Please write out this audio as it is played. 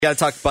Got to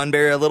talk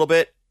Bunbury a little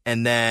bit,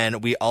 and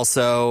then we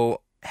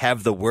also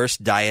have the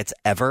worst diets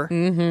ever.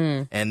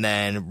 Mm-hmm. And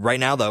then right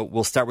now, though,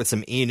 we'll start with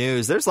some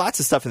e-news. There's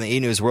lots of stuff in the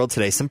e-news world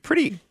today, some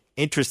pretty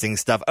interesting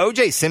stuff.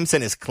 O.J.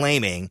 Simpson is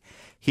claiming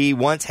he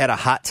once had a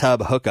hot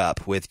tub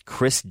hookup with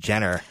Kris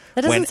Jenner.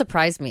 That doesn't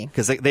surprise me.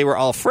 Because they were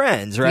all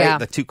friends, right? Yeah.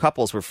 The two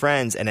couples were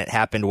friends, and it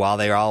happened while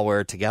they all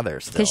were together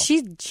still. Because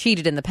she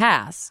cheated in the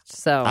past,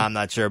 so... I'm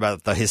not sure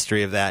about the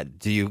history of that.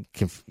 Do you...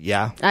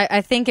 Yeah?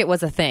 I think it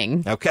was a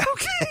thing. Okay.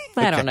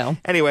 I don't know.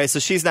 Anyway, so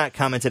she's not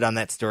commented on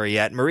that story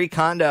yet. Marie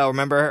Kondo,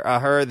 remember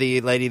her,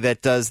 the lady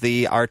that does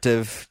the art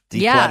of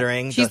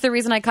decluttering? Yeah, she's the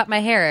reason I cut my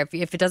hair.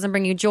 If it doesn't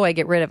bring you joy,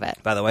 get rid of it.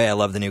 By the way, I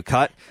love the new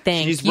cut.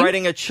 She's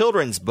writing a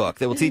children's book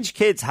that will teach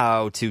kids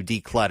how to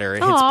declutter.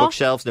 It hits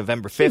bookshelves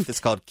November 5th. It's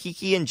called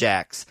Kiki and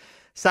Jax.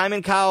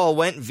 Simon Cowell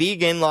went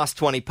vegan, lost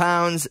 20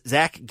 pounds.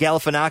 Zach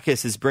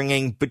Galifianakis is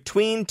bringing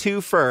Between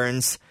Two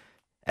Ferns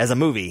as a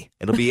movie.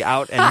 It'll be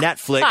out on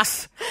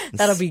Netflix.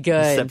 That'll be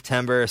good. In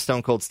September,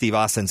 Stone Cold Steve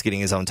Austin's getting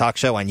his own talk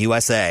show on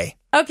USA.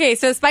 Okay,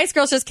 so Spice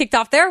Girls just kicked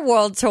off their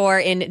world tour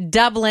in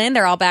Dublin.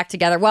 They're all back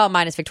together. Well,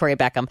 minus Victoria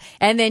Beckham.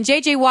 And then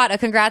JJ Watt, a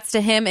congrats to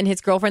him and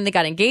his girlfriend. They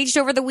got engaged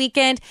over the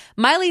weekend.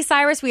 Miley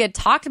Cyrus, we had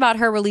talked about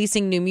her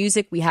releasing new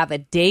music. We have a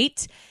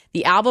date.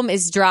 The album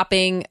is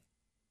dropping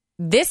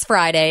this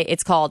Friday.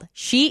 It's called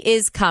She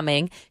Is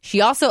Coming.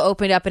 She also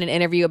opened up in an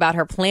interview about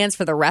her plans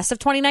for the rest of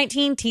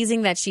 2019,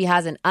 teasing that she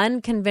has an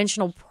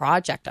unconventional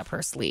project up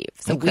her sleeve.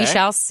 So we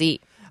shall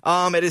see.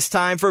 It is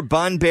time for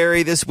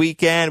Bunbury this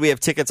weekend. We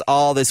have tickets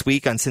all this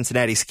week on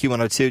Cincinnati's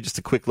Q102. Just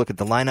a quick look at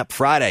the lineup.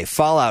 Friday,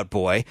 Fall Out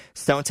Boy,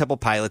 Stone Temple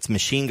Pilots,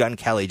 Machine Gun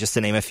Kelly, just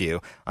to name a few.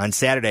 On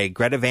Saturday,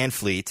 Greta Van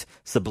Fleet,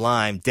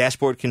 Sublime,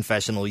 Dashboard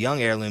Confessional, Young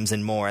Heirlooms,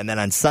 and more. And then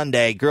on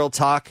Sunday, Girl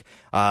Talk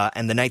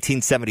and the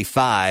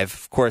 1975.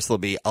 Of course, there'll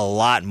be a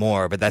lot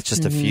more, but that's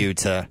just a few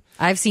to...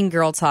 I've seen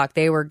Girl Talk.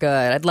 They were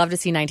good. I'd love to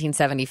see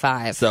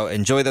 1975. So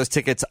enjoy those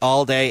tickets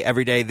all day,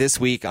 every day this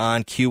week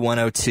on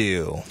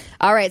Q102.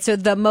 All right. So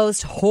the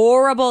most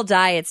horrible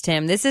diets,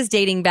 Tim. This is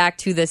dating back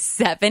to the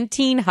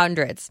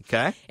 1700s.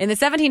 Okay. In the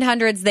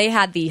 1700s, they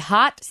had the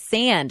hot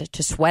sand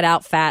to sweat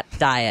out fat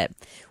diet,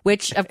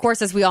 which, of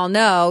course, as we all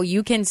know,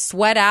 you can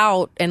sweat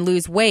out and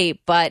lose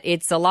weight, but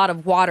it's a lot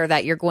of water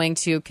that you're going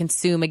to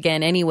consume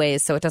again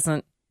anyways. So it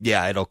doesn't.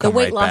 Yeah, it'll come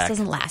right back. The weight loss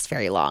doesn't last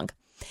very long.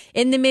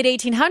 In the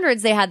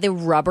mid-1800s, they had the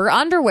rubber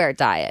underwear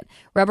diet.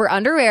 Rubber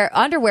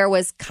underwear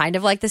was kind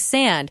of like the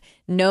sand,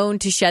 known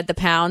to shed the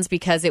pounds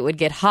because it would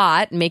get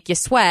hot, make you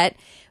sweat.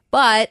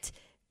 But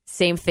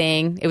same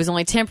thing, it was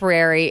only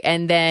temporary,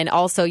 and then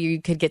also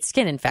you could get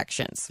skin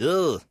infections.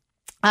 Ugh.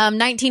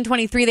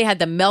 1923, they had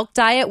the milk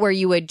diet where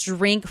you would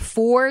drink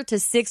 4 to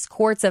 6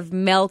 quarts of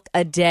milk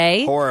a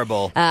day.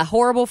 Horrible.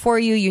 Horrible for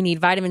you. You need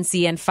vitamin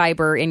C and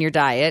fiber in your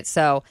diet.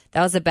 So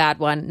that was a bad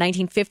one.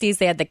 1950s,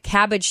 they had the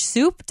cabbage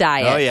soup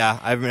diet. Oh, yeah.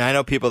 I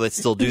know people that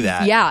still do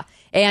that. Yeah.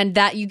 And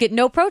that you get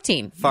no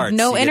protein, farts.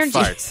 No you energy.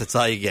 Get farts. That's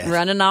all you get.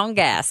 Running on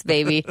gas,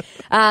 baby.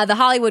 The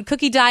Hollywood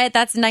cookie diet,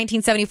 that's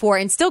 1974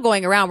 and still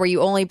going around where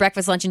you only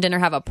breakfast, lunch, and dinner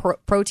have a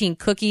protein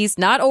cookies,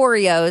 not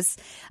Oreos.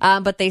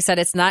 But they said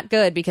it's not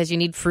good because you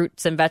need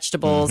fruits and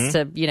vegetables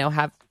to,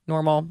 have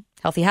normal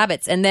healthy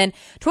habits. And then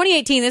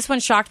 2018, this one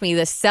shocked me.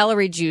 The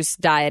celery juice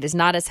diet is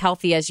not as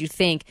healthy as you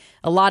think.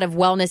 A lot of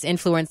wellness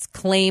influencers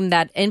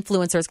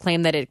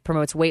claim that it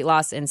promotes weight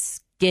loss and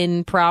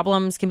skin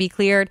problems can be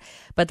cleared,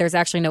 but there's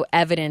actually no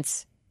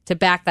evidence to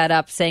back that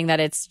up, saying that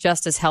it's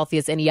just as healthy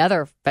as any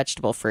other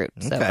vegetable fruit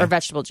or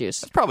vegetable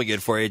juice. It's probably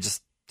good for you.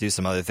 Just do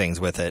some other things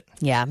with it.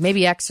 Yeah,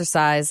 maybe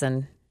exercise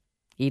and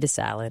eat a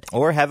salad.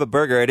 Or have a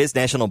burger. It is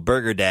National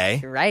Burger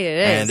Day. Right, it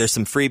is. And there's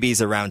some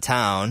freebies around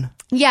town.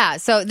 Yeah,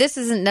 so this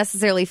isn't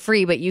necessarily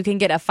free, but you can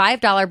get a $5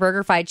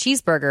 BurgerFi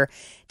cheeseburger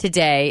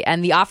today,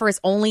 and the offer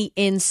is only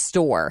in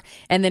store.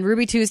 And then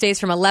Ruby Tuesdays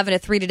from 11 to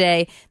 3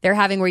 today, they're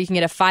having where you can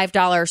get a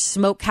 $5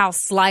 smokehouse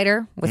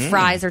slider with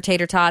fries or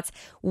tater tots.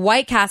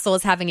 White Castle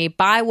is having a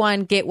buy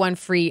one, get one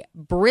free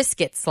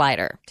brisket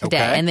slider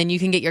today. Okay. And then you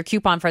can get your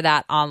coupon for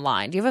that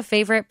online. Do you have a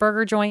favorite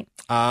burger joint?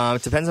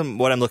 It depends on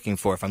what I'm looking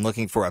for. If I'm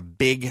looking for a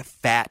big,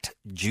 fat,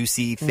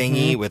 juicy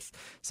thingy with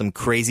some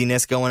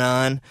craziness going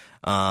on,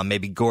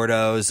 maybe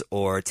Gordo's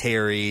or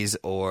Terry's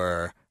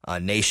or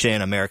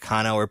Nation,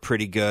 Americano are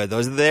pretty good.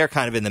 They're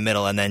kind of in the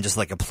middle. And then just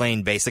like a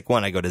plain basic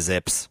one, I go to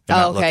Zips.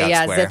 Oh, okay.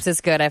 Yeah, Zips is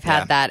good. I've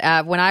had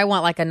that. When I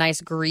want like a nice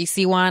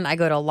greasy one, I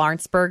go to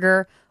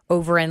Lawrenceburger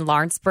over in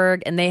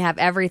Lawrenceburg, and they have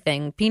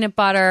everything. Peanut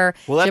butter,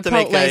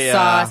 Chipotle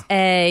sauce,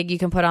 egg you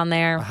can put on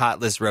there. A hot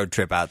list road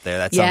trip out there.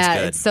 That sounds good.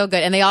 Yeah, it's so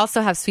good. And they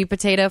also have sweet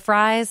potato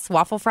fries,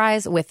 waffle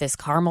fries with this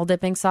caramel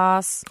dipping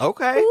sauce.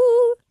 Okay.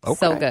 Ooh,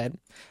 so good.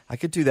 I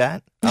could do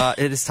that.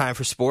 It is time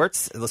for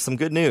sports. Some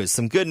good news.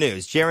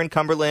 Jaron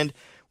Cumberland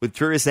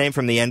withdrew his name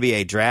from the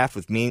NBA draft,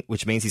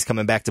 which means he's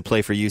coming back to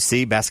play for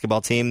UC basketball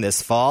team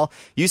this fall.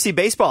 UC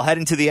baseball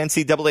heading to the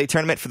NCAA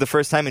tournament for the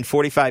first time in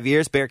 45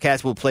 years.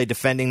 Bearcats will play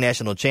defending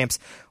national champs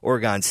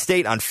Oregon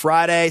State on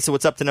Friday. So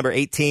what's up to number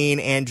 18,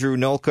 Andrew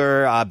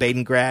Nolker,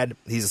 Baden grad.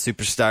 He's a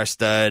superstar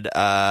stud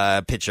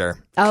pitcher.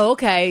 Oh,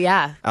 okay.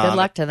 Yeah. Good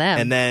luck to them.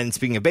 And then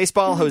speaking of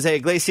baseball, Jose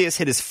Iglesias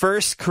hit his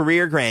first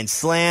career grand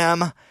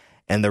slam.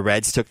 And the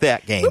Reds took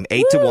that game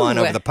 8-1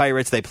 over the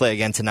Pirates. They play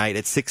again tonight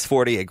at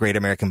 6:40 at Great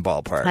American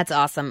Ballpark. That's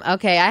awesome.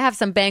 Okay, I have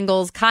some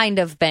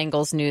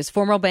Bengals news.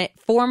 Former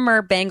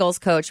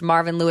Bengals coach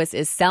Marvin Lewis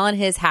is selling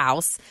his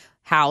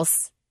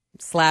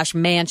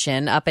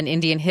house/mansion up in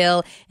Indian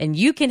Hill, and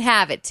you can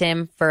have it,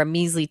 Tim, for a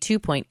measly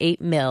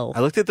 $2.8 million. I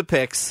looked at the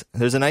pics.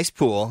 There's a nice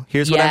pool.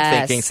 Here's what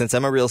I'm thinking. Since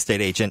I'm a real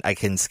estate agent, I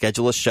can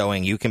schedule a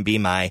showing. You can be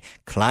my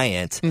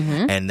client,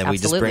 and then we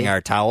just bring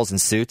our towels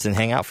and suits and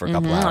hang out for a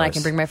couple hours. And I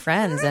can bring my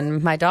friends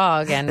and my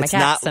dog and my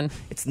cats.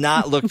 It's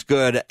not looked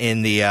good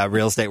in the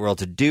real estate world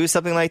to do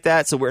something like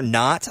that, so we're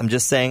not. I'm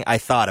just saying I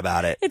thought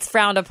about it. It's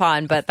frowned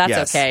upon, but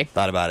that's okay.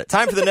 Thought about it.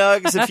 Time for the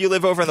Nugs. If you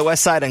live over on the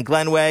west side on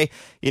Glenway,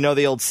 you know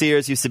the old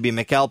Sears used to be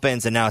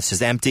McAlpin's, and now it's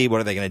just empty.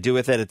 What are they going to do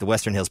with it at the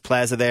Western Hills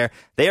Plaza there?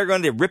 They are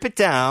going to rip it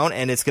down,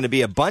 and it's going to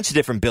be a bunch of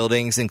different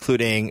buildings,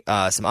 including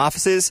some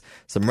offices,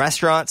 some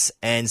restaurants,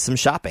 and some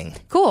shopping.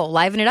 Cool.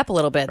 Liven it up a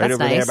little bit. Right That's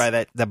over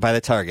nice. there by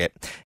the Target.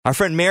 Our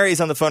friend Mary's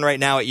on the phone right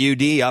now at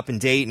UD up in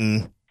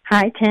Dayton.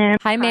 Hi, Tim.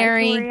 Hi,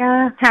 Mary. Hi,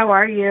 Gloria. How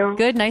are you?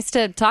 Good. Nice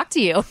to talk to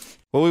you.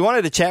 Well, we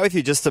wanted to chat with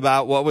you just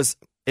about what was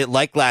it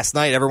like last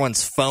night.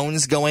 Everyone's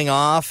phones going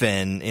off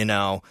and,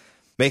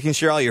 making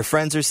sure all your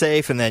friends are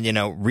safe and then,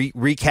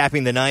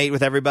 recapping the night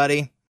with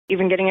everybody.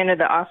 Even getting into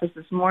the office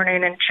this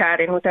morning and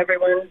chatting with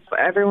everyone.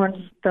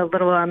 The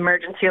little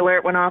emergency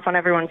alert went off on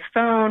everyone's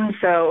phone.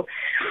 So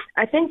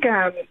I think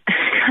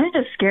kind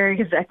of scary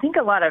because I think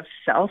a lot of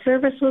cell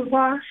service was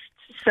lost.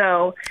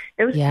 So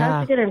it was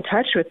tough to get in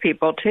touch with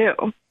people, too.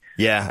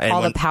 Yeah. And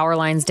all the power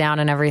lines down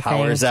and everything.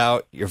 Power's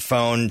out. Your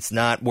phone's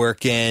not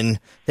working.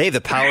 Hey,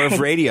 the power of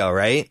radio,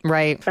 right?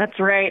 Right. That's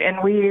right. And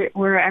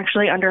we're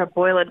actually under a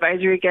boil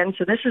advisory again.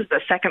 So this is the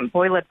second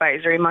boil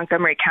advisory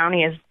Montgomery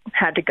County has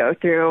had to go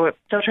through.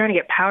 Still trying to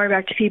get power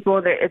back to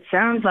people. It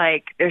sounds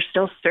like they're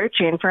still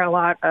searching for a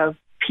lot of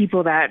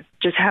people that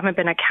just haven't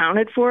been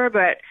accounted for.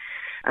 But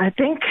I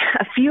think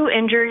a few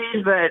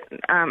injuries, but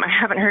I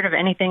haven't heard of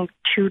anything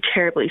too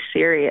terribly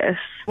serious.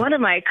 One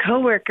of my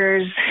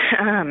coworkers,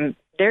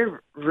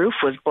 their roof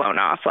was blown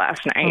off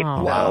last night.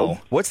 Oh.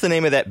 Wow. What's the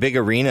name of that big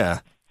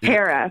arena?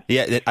 Hera.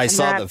 Yeah, I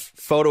saw the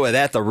photo of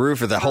that, the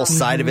roof or the whole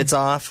side of it's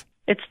off.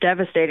 It's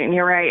devastating.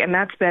 You're right. And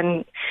that's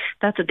a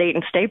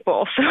Dayton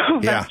staple. So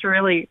that's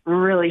really,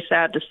 really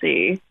sad to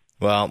see.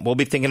 Well, we'll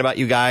be thinking about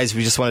you guys.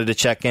 We just wanted to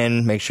check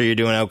in, make sure you're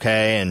doing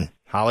okay, and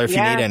holler if you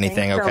need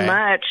anything. Thanks so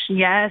much.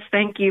 Yes,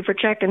 thank you for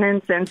checking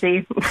in,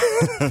 Cincy.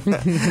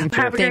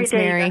 Have a great day,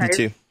 Mary. guys.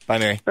 You too. Bye,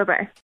 Mary. Bye-bye.